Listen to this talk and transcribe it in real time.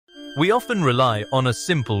We often rely on a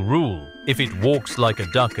simple rule. If it walks like a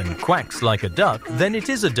duck and quacks like a duck, then it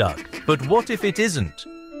is a duck. But what if it isn't?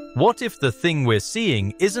 What if the thing we're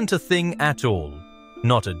seeing isn't a thing at all?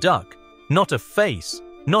 Not a duck, not a face,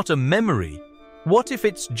 not a memory. What if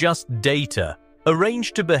it's just data,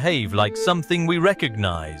 arranged to behave like something we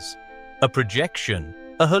recognize? A projection,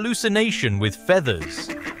 a hallucination with feathers.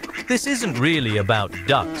 This isn't really about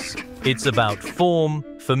ducks. It's about form,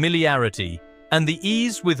 familiarity, and the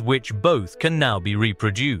ease with which both can now be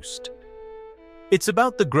reproduced. It's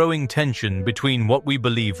about the growing tension between what we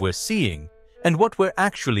believe we're seeing and what we're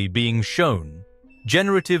actually being shown.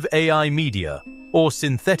 Generative AI media, or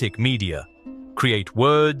synthetic media, create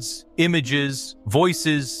words, images,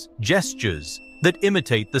 voices, gestures that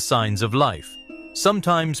imitate the signs of life,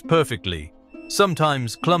 sometimes perfectly,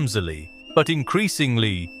 sometimes clumsily, but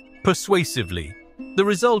increasingly persuasively. The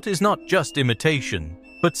result is not just imitation,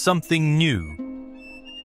 but something new,